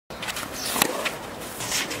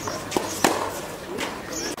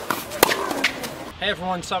Hey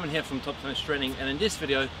everyone, Simon here from Top Tennis Training, and in this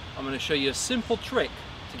video I'm going to show you a simple trick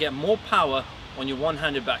to get more power on your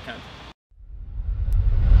one-handed backhand.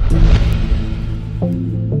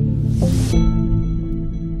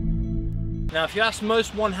 Now if you ask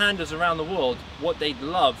most one-handers around the world what they'd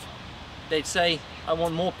love, they'd say, I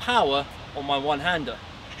want more power on my one-hander.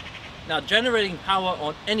 Now generating power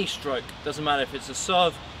on any stroke, doesn't matter if it's a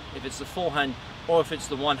serve, if it's the forehand, or if it's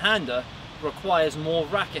the one-hander, requires more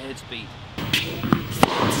racket head speed.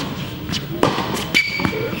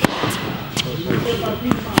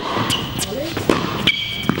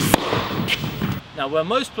 Now where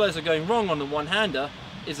most players are going wrong on the one-hander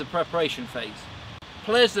is the preparation phase.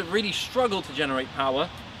 Players that really struggle to generate power,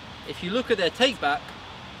 if you look at their take back,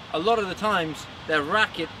 a lot of the times their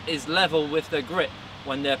racket is level with their grip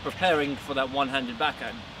when they're preparing for that one-handed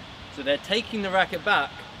backhand. So they're taking the racket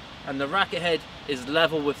back and the racket head is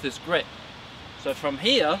level with this grip. So from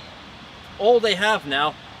here, all they have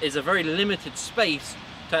now is a very limited space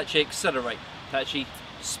to actually accelerate, to actually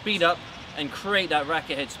speed up and create that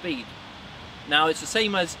racket head speed. Now it's the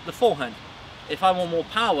same as the forehand. If I want more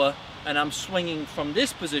power and I'm swinging from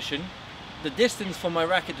this position, the distance for my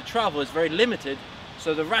racket to travel is very limited,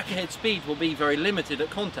 so the racket head speed will be very limited at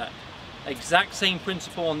contact. Exact same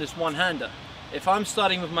principle on this one-hander. If I'm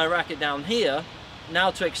starting with my racket down here, now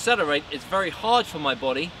to accelerate it's very hard for my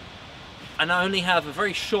body, and I only have a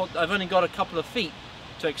very short, I've only got a couple of feet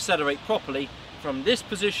to accelerate properly from this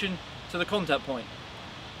position to the contact point.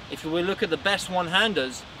 If we look at the best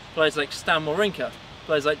one-handers, players like Stan Wawrinka,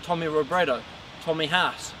 players like Tommy Robredo, Tommy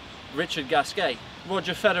Haas, Richard Gasquet,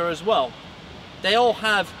 Roger Federer as well, they all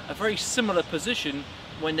have a very similar position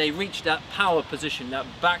when they reach that power position, that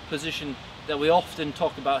back position that we often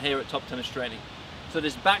talk about here at Top Tennis Training. So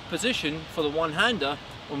this back position for the one-hander,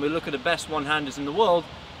 when we look at the best one-handers in the world,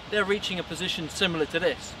 they're reaching a position similar to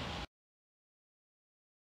this.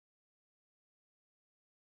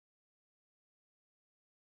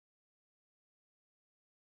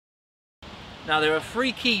 Now there are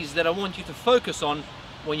three keys that I want you to focus on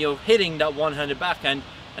when you're hitting that one-handed backhand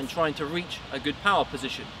and trying to reach a good power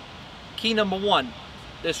position. Key number one,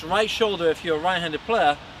 this right shoulder, if you're a right-handed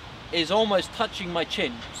player, is almost touching my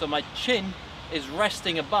chin. So my chin is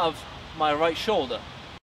resting above my right shoulder.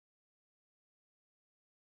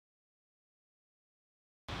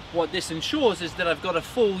 What this ensures is that I've got a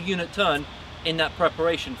full unit turn in that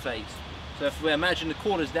preparation phase. So if we imagine the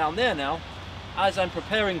court is down there now, as I'm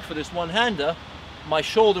preparing for this one-hander, my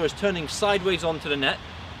shoulder is turning sideways onto the net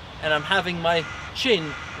and I'm having my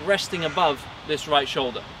chin resting above this right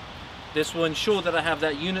shoulder. This will ensure that I have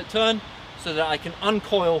that unit turn so that I can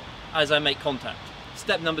uncoil as I make contact.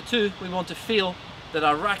 Step number two, we want to feel that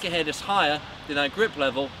our racket head is higher than our grip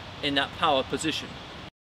level in that power position.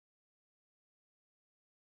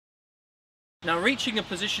 Now reaching a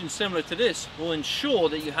position similar to this will ensure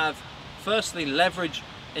that you have firstly leverage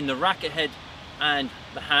in the racket head and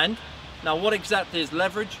the hand. Now what exactly is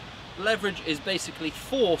leverage? Leverage is basically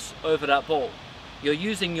force over that ball. You're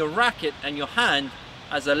using your racket and your hand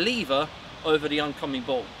as a lever over the oncoming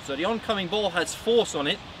ball. So the oncoming ball has force on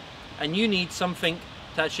it and you need something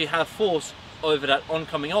to actually have force over that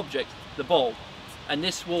oncoming object, the ball. And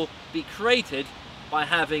this will be created by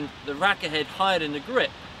having the racket head higher than the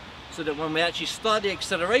grip, so that when we actually start the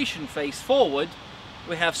acceleration phase forward,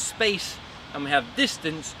 we have space and we have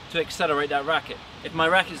distance to accelerate that racket. If my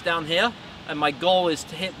racket's down here and my goal is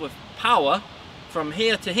to hit with power, from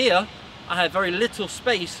here to here, I have very little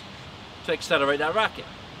space to accelerate that racket.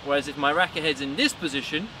 Whereas if my racket head's in this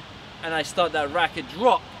position and I start that racket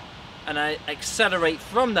drop and I accelerate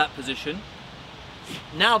from that position,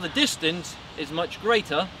 now the distance is much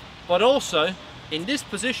greater, but also in this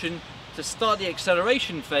position to start the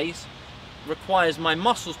acceleration phase requires my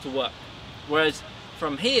muscles to work. Whereas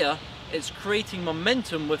from here, it's creating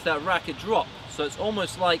momentum with that racket drop. So it's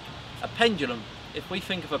almost like a pendulum. If we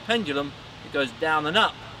think of a pendulum, it goes down and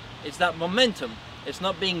up. It's that momentum. It's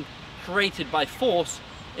not being created by force,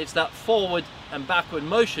 it's that forward and backward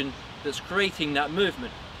motion that's creating that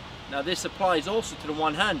movement. Now this applies also to the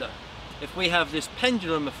one-hander. If we have this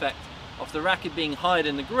pendulum effect of the racket being higher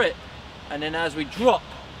than the grip, and then as we drop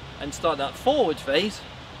and start that forward phase,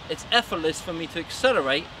 it's effortless for me to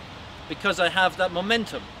accelerate because I have that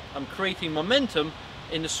momentum. I'm creating momentum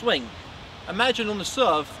in the swing. Imagine on the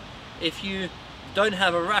serve, if you don't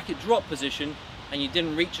have a racket drop position and you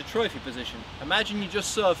didn't reach a trophy position. Imagine you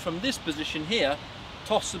just serve from this position here,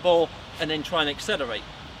 toss the ball and then try and accelerate.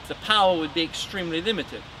 The power would be extremely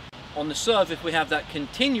limited. On the serve, if we have that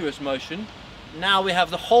continuous motion, now we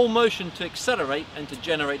have the whole motion to accelerate and to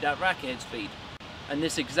generate that racket head speed. And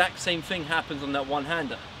this exact same thing happens on that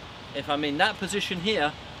one-hander. if I'm in that position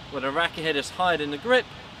here, where the racket head is higher than the grip,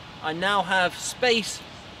 I now have space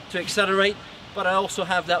to accelerate, but I also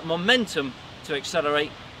have that momentum to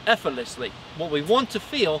accelerate effortlessly. What we want to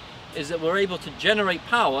feel is that we're able to generate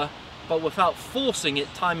power, but without forcing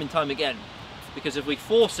it time and time again. Because if we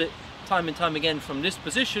force it time and time again from this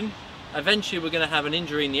position, eventually we're going to have an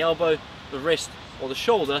injury in the elbow, the wrist, or the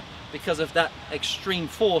shoulder because of that extreme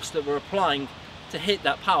force that we're applying to hit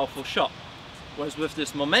that powerful shot. Whereas with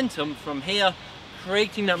this momentum from here,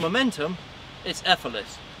 creating that momentum, it's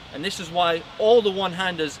effortless. And this is why all the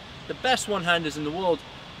one-handers, the best one-handers in the world,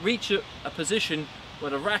 reach a position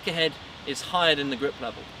where the racket head is higher than the grip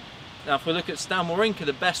level. Now if we look at Stan Wawrinka,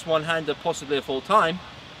 the best one-hander possibly of all time,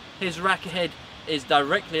 his racket head is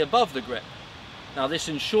directly above the grip. Now this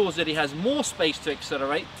ensures that he has more space to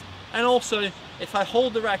accelerate, and also if I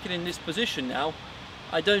hold the racket in this position now,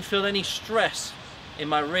 I don't feel any stress in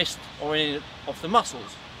my wrist or any of the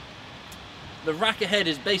muscles. The racket head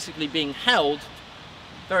is basically being held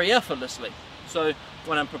very effortlessly. So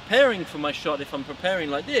when I'm preparing for my shot, if I'm preparing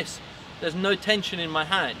like this, there's no tension in my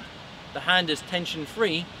hand. The hand is tension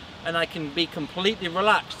free and I can be completely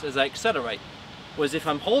relaxed as I accelerate. Whereas if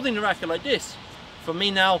I'm holding the racket like this, for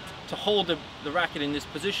me now to hold the racket in this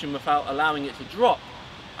position without allowing it to drop,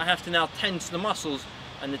 I have to now tense the muscles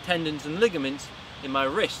and the tendons and ligaments in my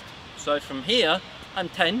wrist. So from here I'm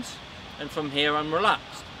tense and from here I'm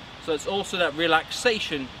relaxed. So it's also that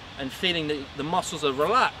relaxation and feeling that the muscles are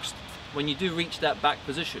relaxed when you do reach that back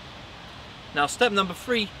position. Now step number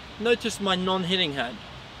 3, notice my non-hitting hand.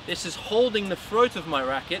 This is holding the throat of my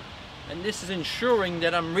racket, and this is ensuring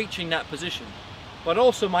that I'm reaching that position. But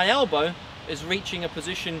also my elbow is reaching a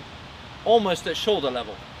position almost at shoulder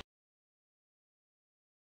level.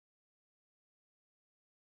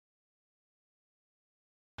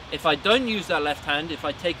 If I don't use that left hand, if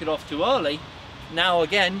I take it off too early, now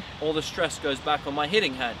again all the stress goes back on my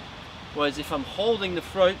hitting hand. Whereas if I'm holding the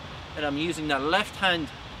throat and I'm using that left hand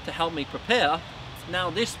to help me prepare, now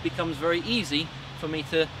this becomes very easy for me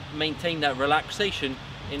to maintain that relaxation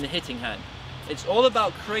in the hitting hand. It's all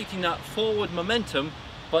about creating that forward momentum,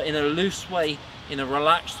 but in a loose way, in a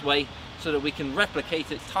relaxed way, so that we can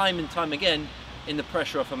replicate it time and time again in the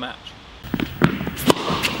pressure of a match.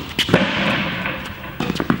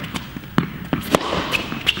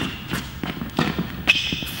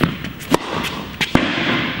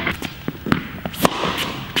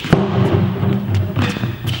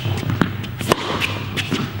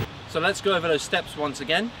 So let's go over those steps once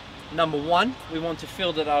again. Number 1, we want to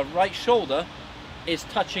feel that our right shoulder is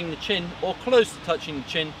touching the chin or close to touching the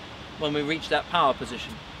chin when we reach that power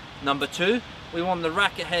position. Number 2, we want the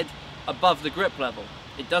racket head above the grip level.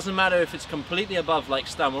 It doesn't matter if it's completely above like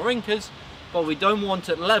Stan Wawrinka's, but we don't want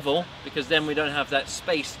it level because then we don't have that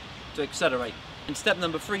space to accelerate. And step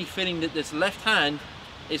number 3, feeling that this left hand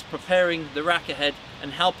is preparing the racket head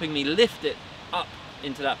and helping me lift it up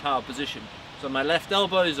into that power position. So my left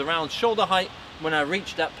elbow is around shoulder height when I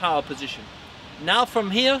reach that power position. Now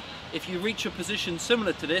from here, if you reach a position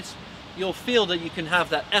similar to this, you'll feel that you can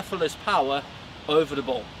have that effortless power over the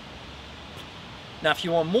ball. Now if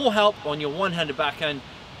you want more help on your one-handed backhand,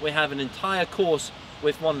 we have an entire course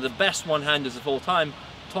with one of the best one-handers of all time,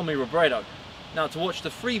 Tommy Robredo. Now to watch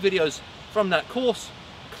the free videos from that course,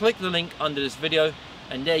 click the link under this video,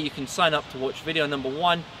 and there you can sign up to watch video number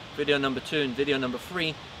 1, video number 2 and video number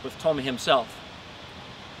 3 with Tommy himself.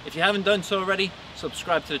 If you haven't done so already,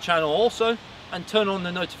 subscribe to the channel also and turn on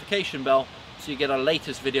the notification bell so you get our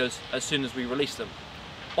latest videos as soon as we release them.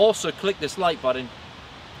 Also click this like button.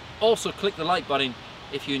 Also click the like button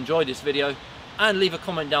if you enjoyed this video, and leave a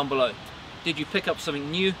comment down below. Did you pick up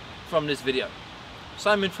something new from this video?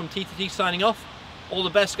 Simon from T2T signing off. All the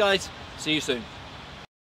best guys, see you soon.